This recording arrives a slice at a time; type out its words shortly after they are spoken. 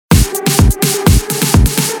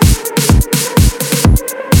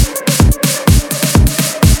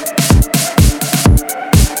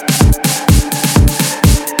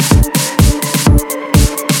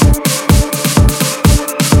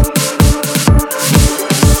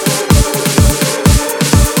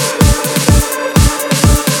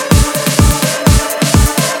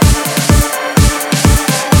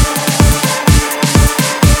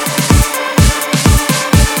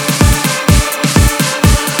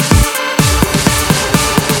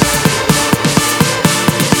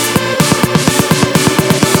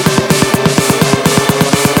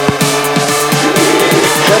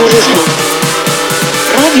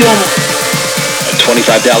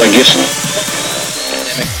$25 gift.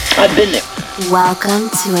 I've been there. Welcome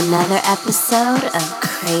to another episode of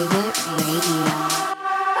Crave It Radio.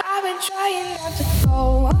 I've been trying not to go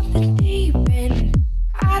off the deep end.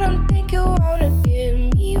 I don't think you wanna give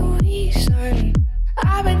me a reason.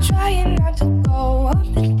 I've been trying not to go off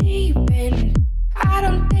the deep end. I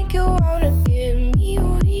don't think you wanna give me a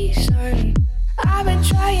reason. I've been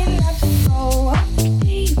trying not to go off the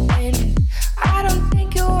deep end. I don't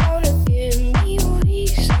think you wanna give me a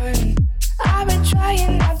reason. I've been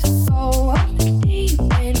trying not to go off the deep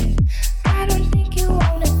end. I don't think you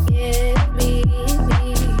wanna give me.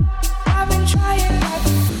 I've been trying not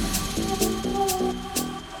to.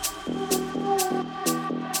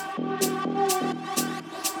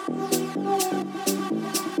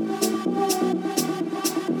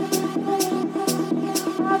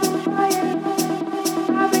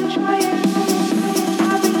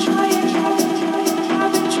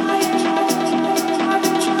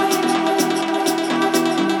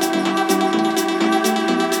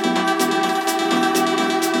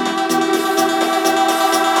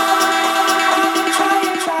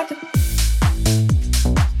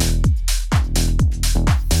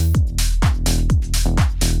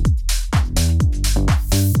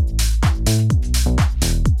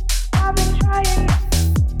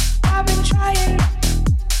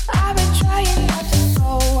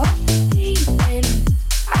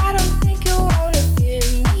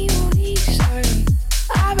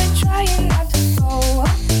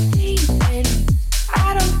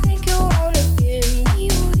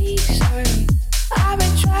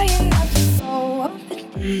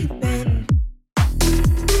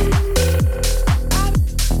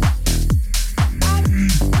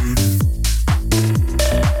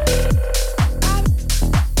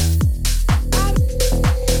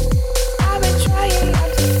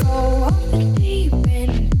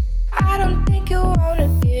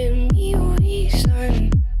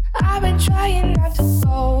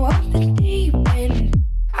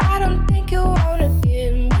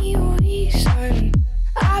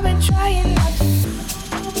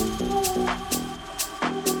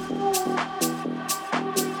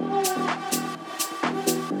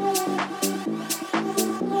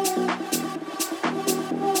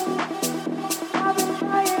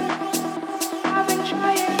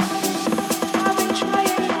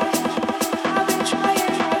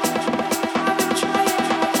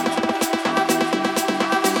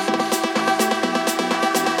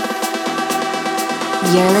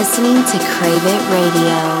 You're listening to Crave It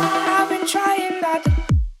Radio. I've been trying not to.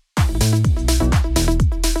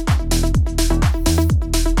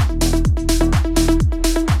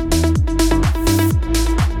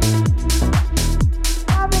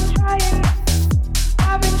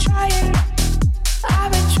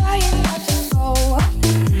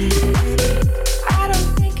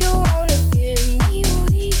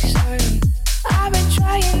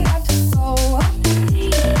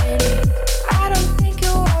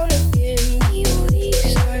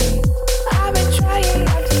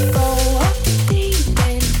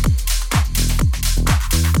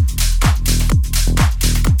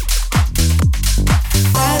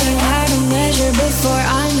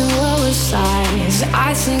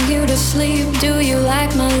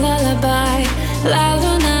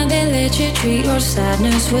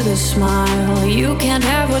 With a smile, you can't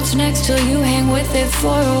have what's next till you hang with it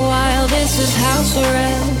for a while. This is house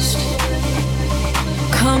arrest.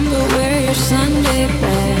 Come but wear your Sunday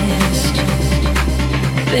best.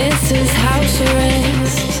 This is house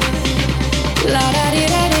arrest. La da di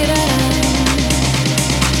da di da.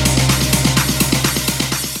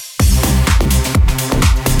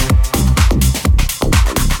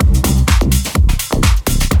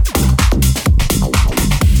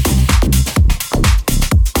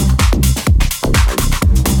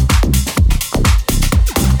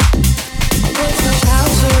 This is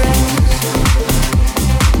house arrest.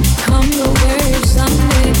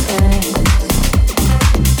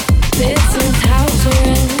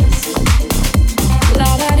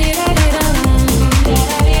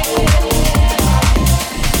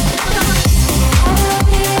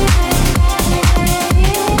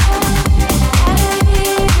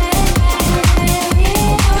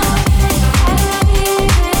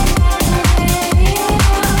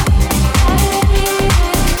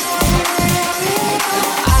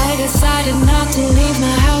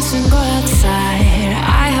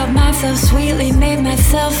 myself sweetly, made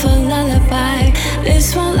myself a lullaby.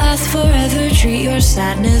 This won't last forever, treat your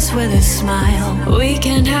sadness with a smile. We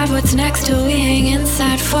can't have what's next till we hang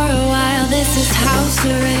inside for a while. This is house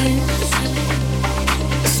arrest.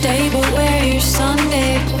 Stay but wear your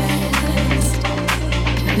Sunday best.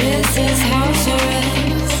 This is house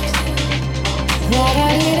arrest.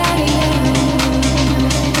 La-da-dee-da-dee-da.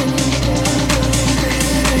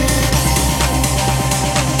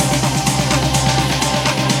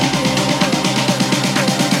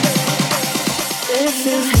 This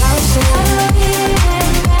is house arrest.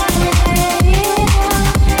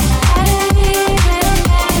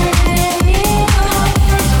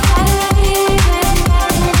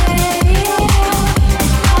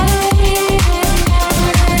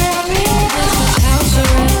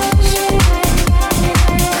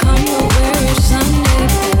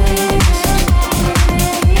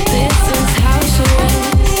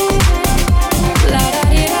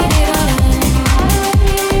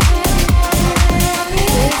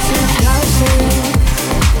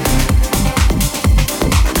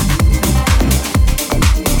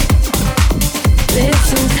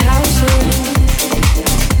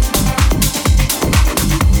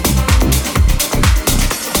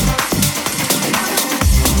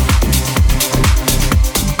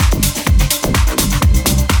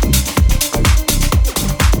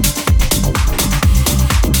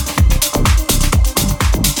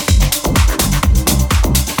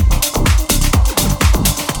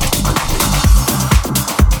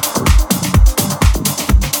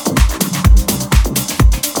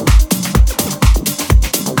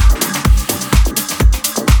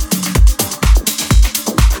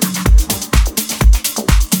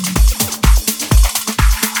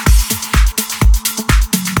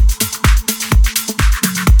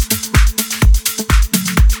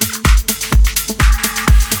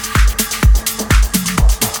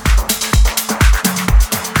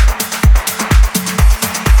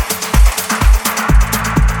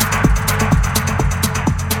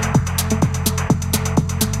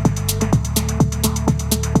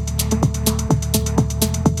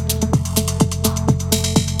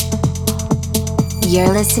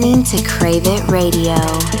 You're listening to Crave It Radio.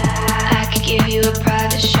 I could give you a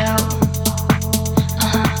private show.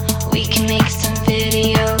 We can make some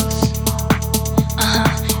videos.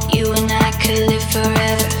 You and I could live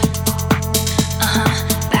forever.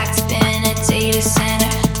 Backspin a data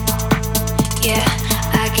center. Yeah,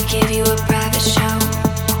 I could give you a private show.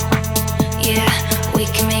 Yeah, we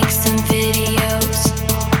can make some videos.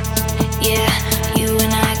 Yeah, you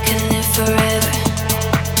and I could live forever.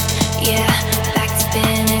 Yeah.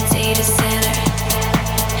 In a data center.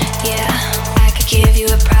 Yeah, I could give you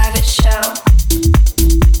a private show.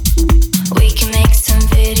 We can make some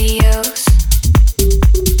videos.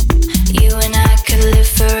 You and I could live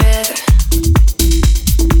forever.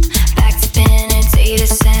 Backspin a data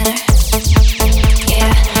center.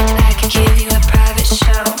 Yeah, I could give you a private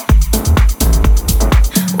show.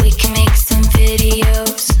 We can make some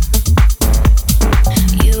videos.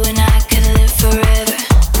 You and I could live forever.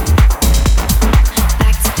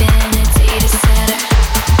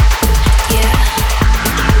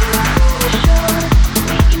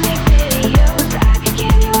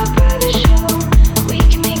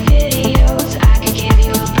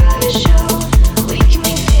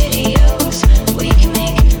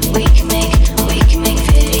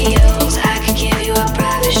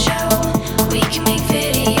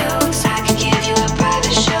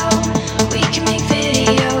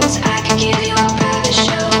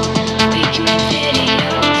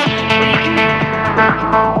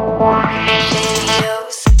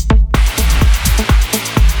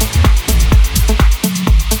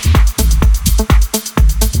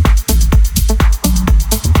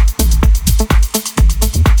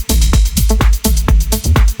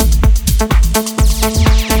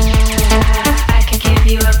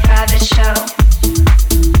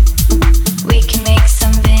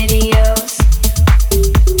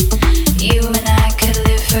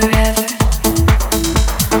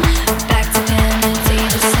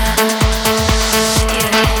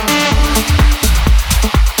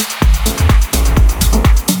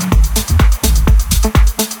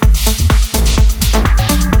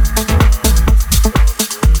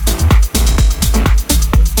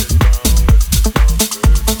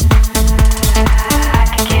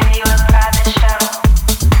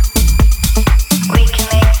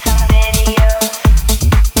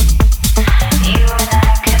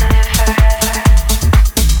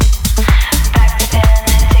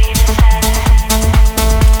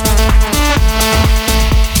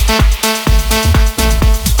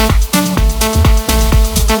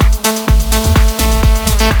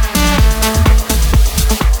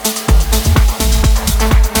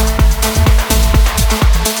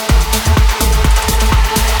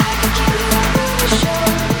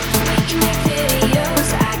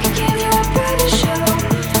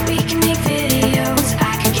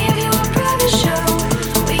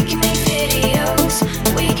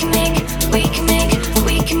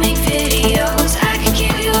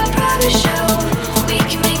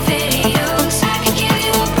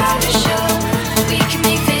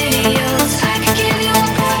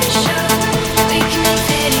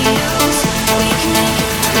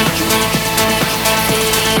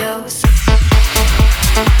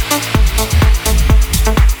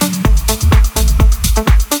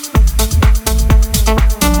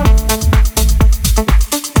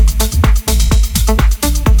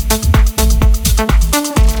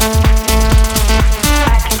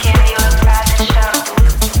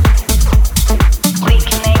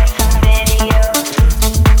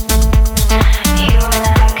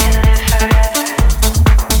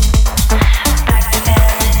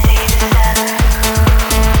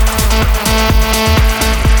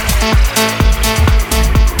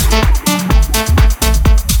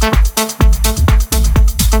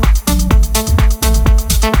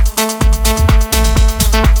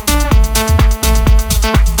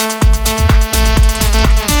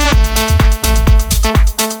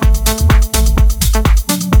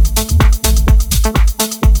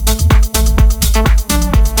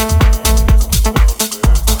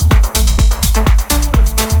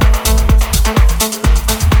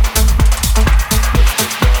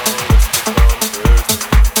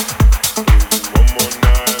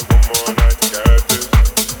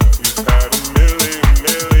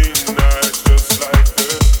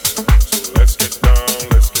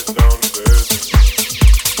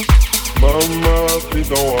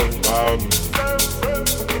 no one around me.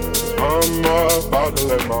 I'm about to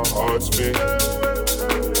let my heart speak.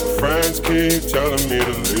 Friends keep telling me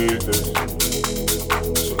to leave this.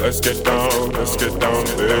 So let's get down to business.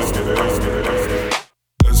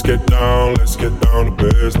 Let's get down to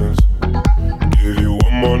business. Give you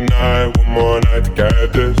one more night to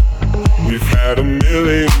get this. We've had a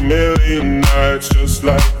million nights just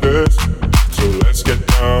like this. So let's get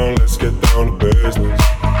down to business.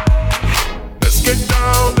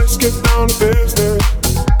 Let's get down to business.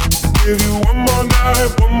 Give you one more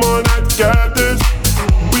night to get this.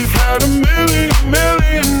 We've had a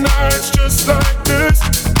million nights just like this.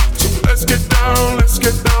 So let's get down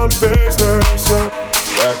to business.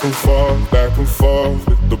 Back and forth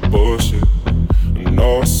with the bullshit. I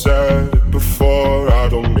know I said it before, I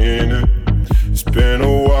don't mean it. It's been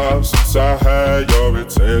a while since I had your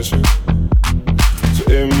attention, so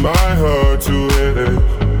it might hurt to hit it.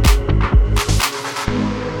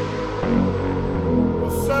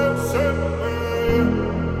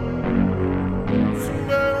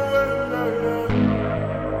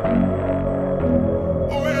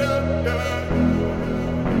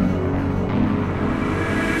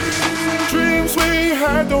 Dreams we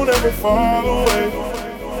had don't ever fall away.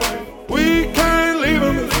 We can't leave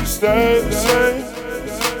them if we stay the same.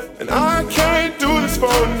 And I can't do this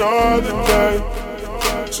for another day.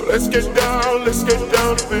 So let's get down to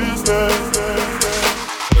business.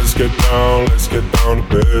 Let's get down to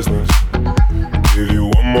business. Give you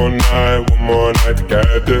one more night to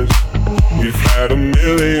get this. We've had a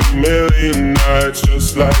million nights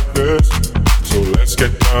just like this. So let's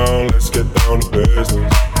get down to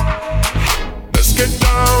business. Let's get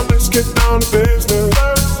down to business.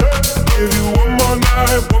 Give you one more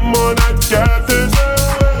night to get this.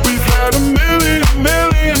 We've had a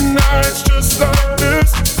million nights just like this.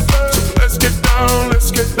 So let's get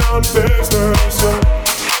down to business.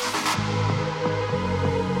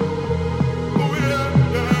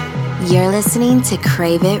 You're listening to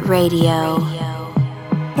Crave It Radio.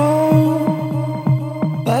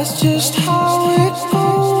 Oh, that's just how it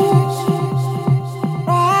goes.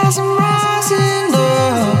 Rising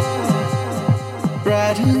up,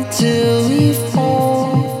 right until we fall.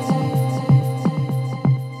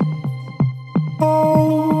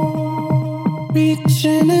 Oh,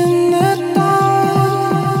 reaching in the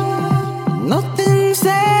dark, nothing's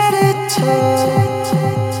there to touch.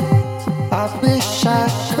 I wish I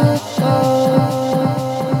could go.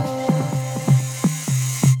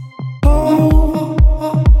 Oh,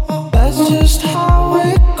 that's just how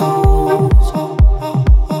it goes.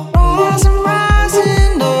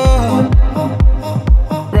 Rising up,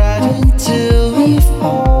 right until we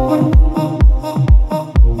fall.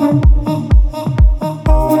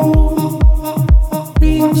 Oh,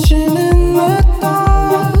 reaching in the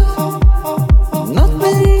dark,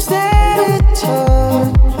 nothing's there to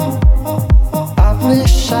touch. I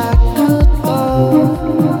wish I could love,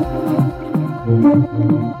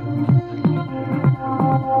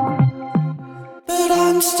 but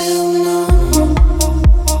I'm still numb.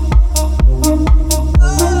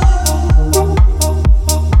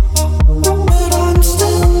 But I'm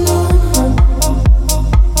still numb.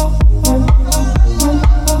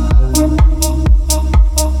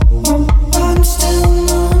 I'm still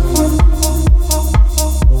numb.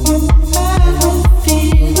 Every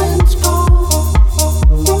feeling's gone.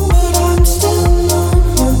 But I'm still numb.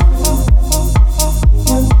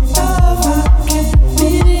 I can't be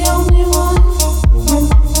the only one.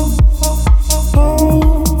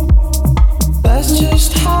 Oh, that's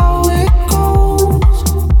just how it goes.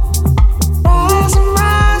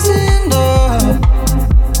 Rising up,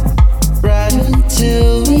 right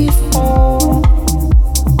until we fall.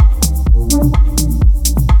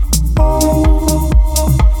 Oh,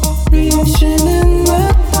 reaching in the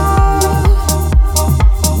dark,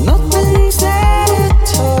 nothing's there to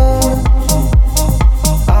touch.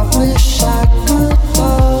 I wish I could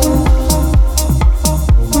love,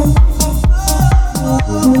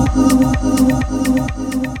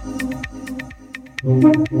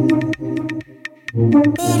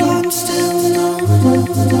 but I'm still numb. But I'm still numb.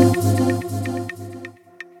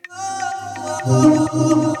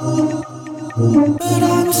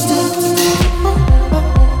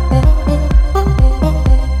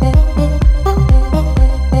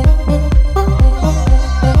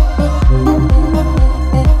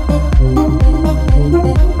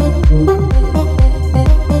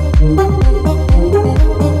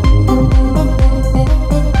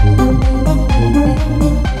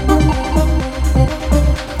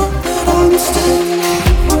 But I'm still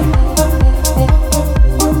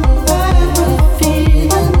every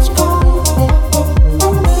feeling's gone.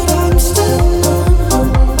 But I'm still numb.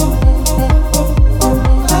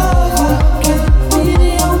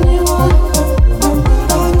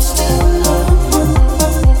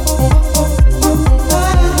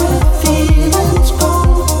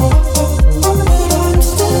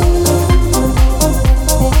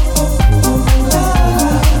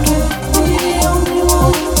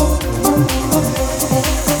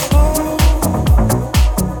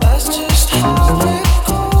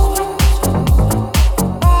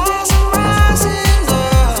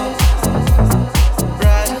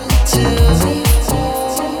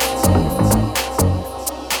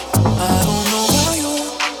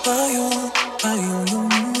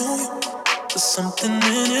 There's something in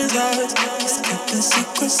his eyes. He's keeping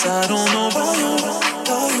secrets. I don't know about you.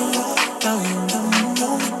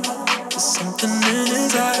 There's something in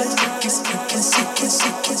his eyes. He's keeping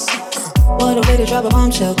secrets. What a way to drop a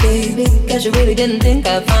bombshell, baby. Guess you really didn't think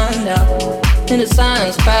I'd find out. In the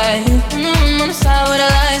silence, crying. On the side with the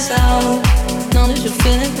lights out. Know that you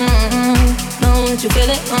feel it. Know that you feel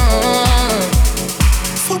it.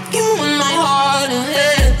 Fuck you in my heart and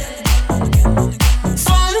head.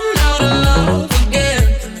 Falling out of love again.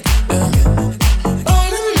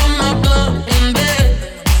 Falling on my blood in bed.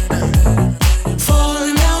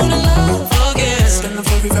 Falling out of love again. Spend a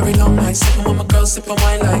very, very long night sipping with my girl, sipping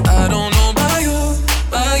wine like I don't know about you,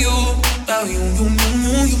 about you, about you.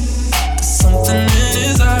 There's something in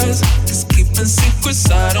his eyes. He's keeping secrets.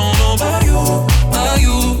 I don't know about you, about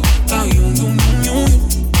you, about you.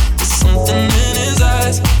 There's something in his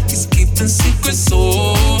eyes. He's keeping secrets.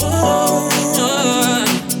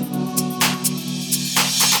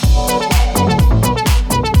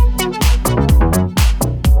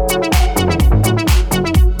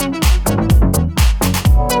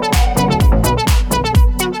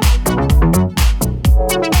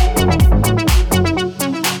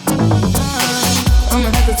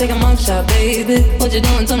 Take a mugshot, baby. What you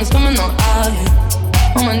doing? Something's coming on out here.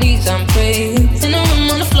 On my knees, I'm praying. In the room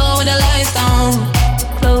on the floor with the lights down.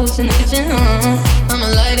 Clothes in the kitchen, I'ma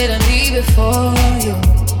light it and leave it for you.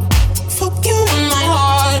 Fuck you in my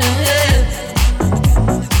heart and head.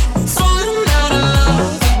 Falling out of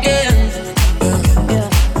love again. Yeah.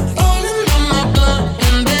 Falling on my blood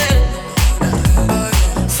in bed.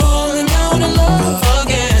 Falling out of love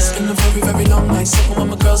again. It's been a very, very long night sipping with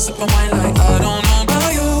my girl, sipping wine like I don't know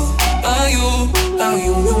about you, about you, about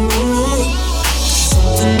you.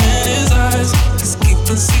 Something in his eyes. He's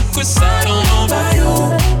keeping secrets. I don't know about you,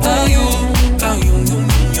 about you, about you.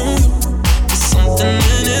 There's something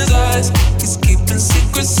in his eyes. He's keeping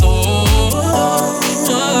secrets.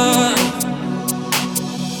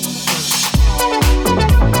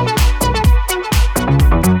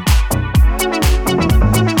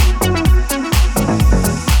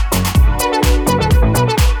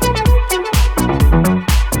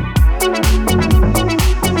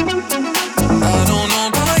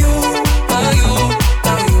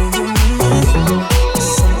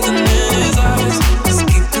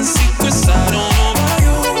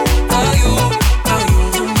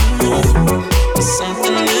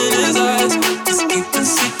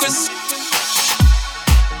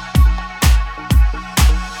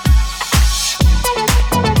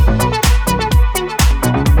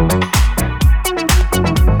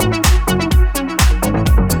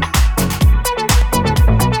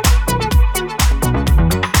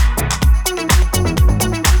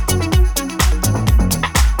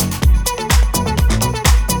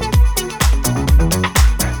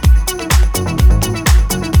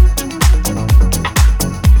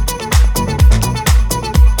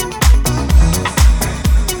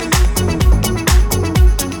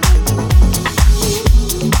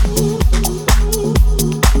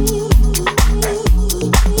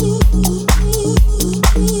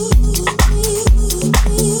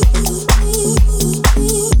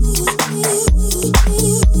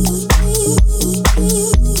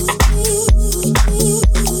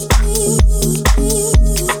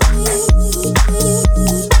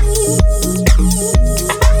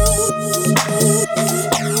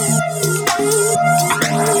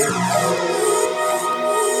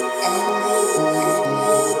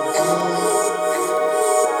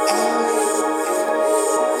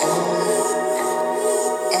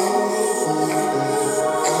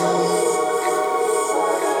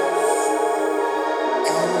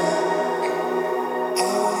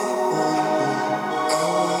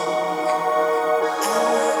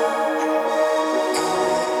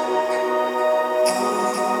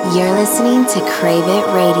 You're listening to Crave It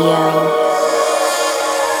Radio.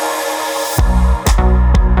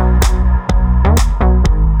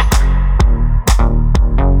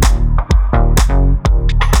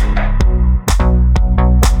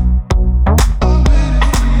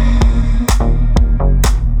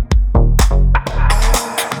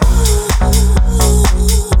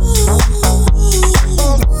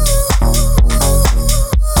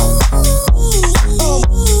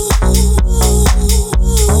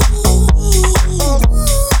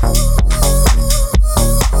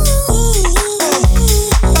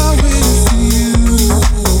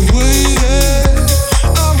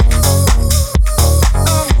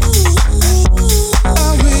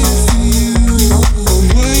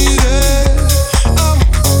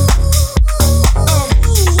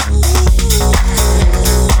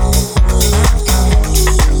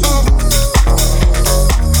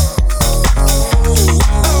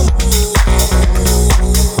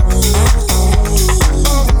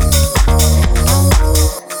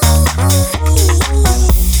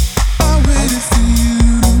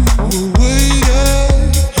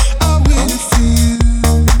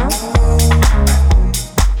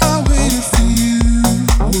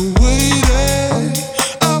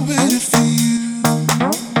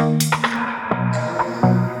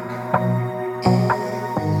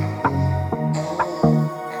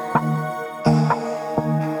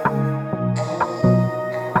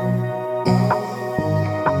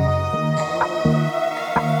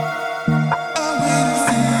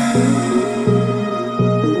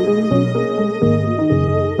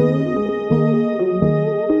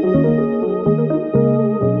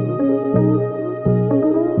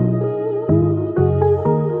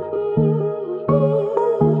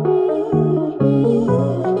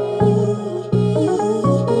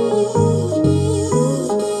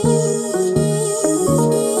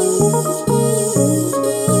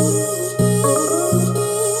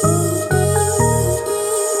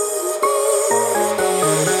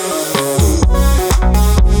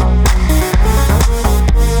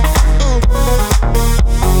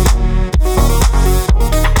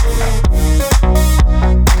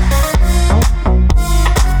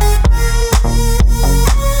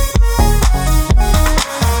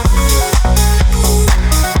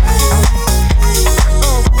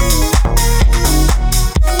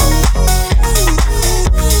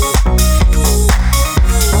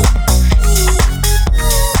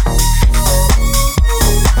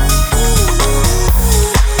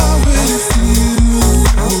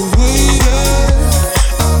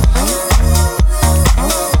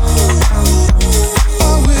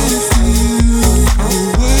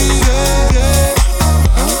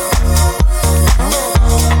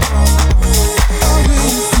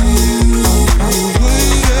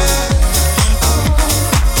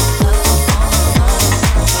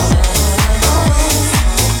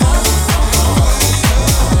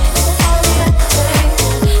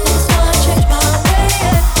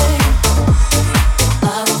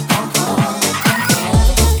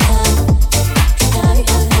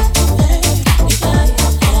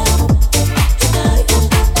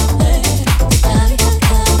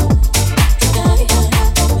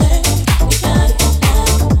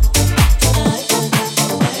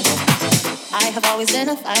 have always been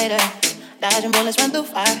a fighter. Dodging bullets, run through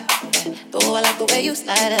fire. Though I like the way you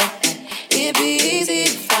slide up. It'd be easy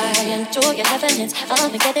to fight. I enjoy your evidence,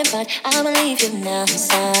 I'm getting but I'ma leave you now.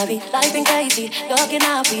 Sorry, life been crazy, looking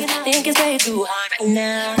out, we think it's way too hard right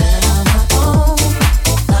now.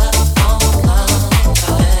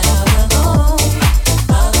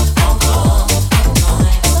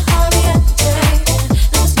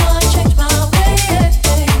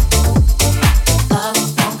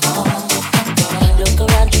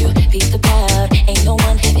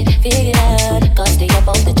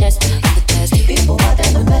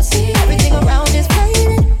 Everything around is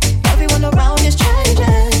fading. Everyone around is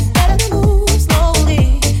changing. Better to move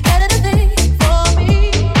slowly. Better to think for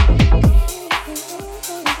me.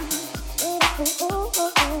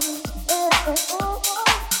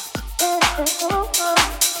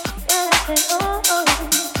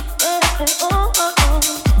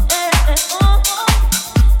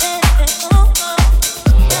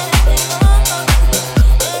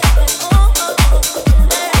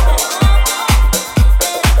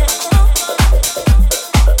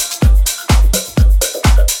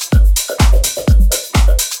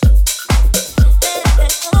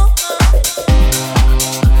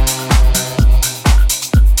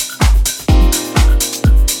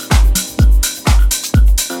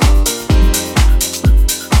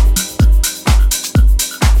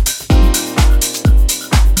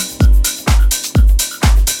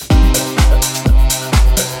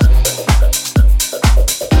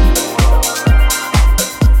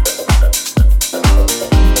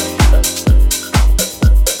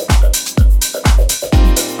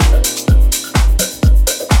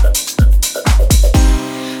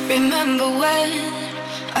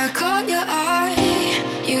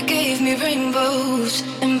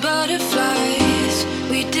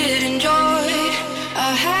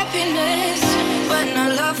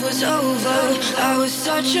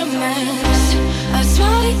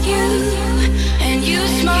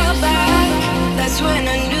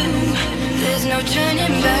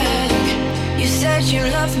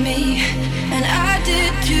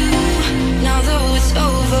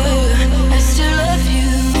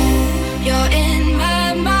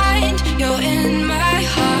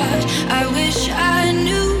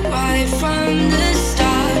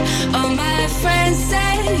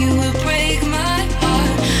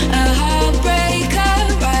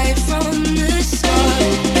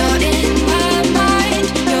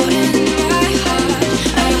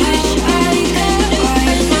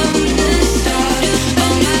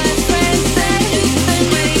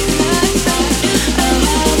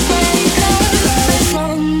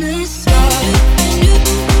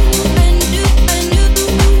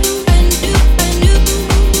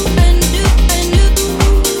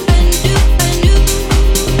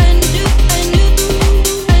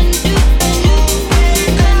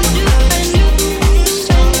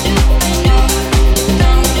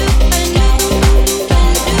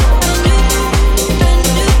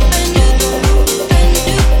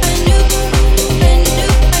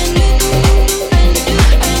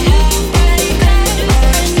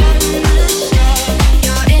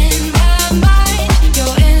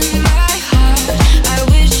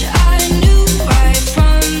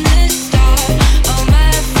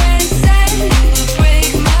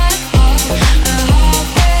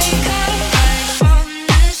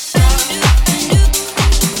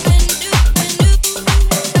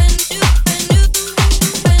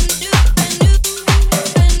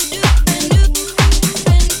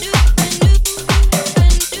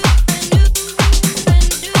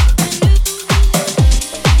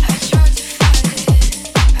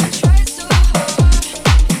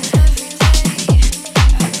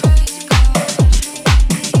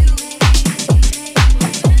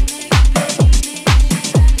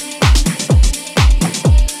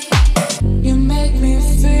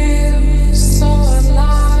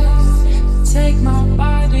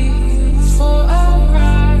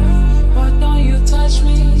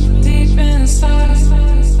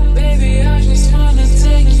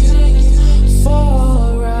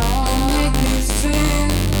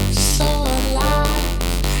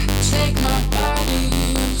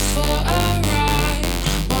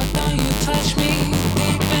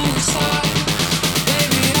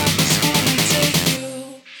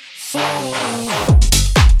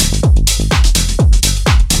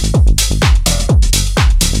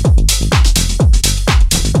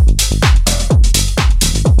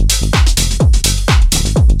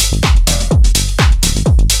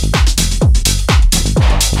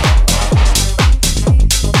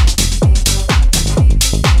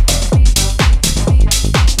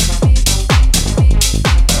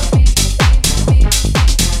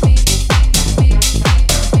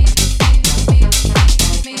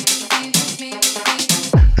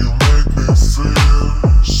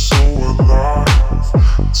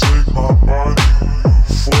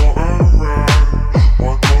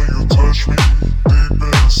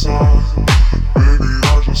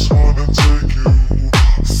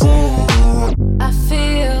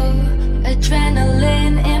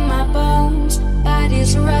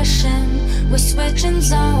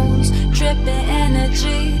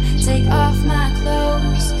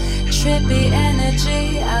 trippy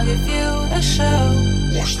energy. I'll give you a show.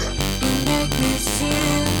 Watch that. You make me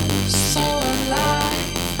feel so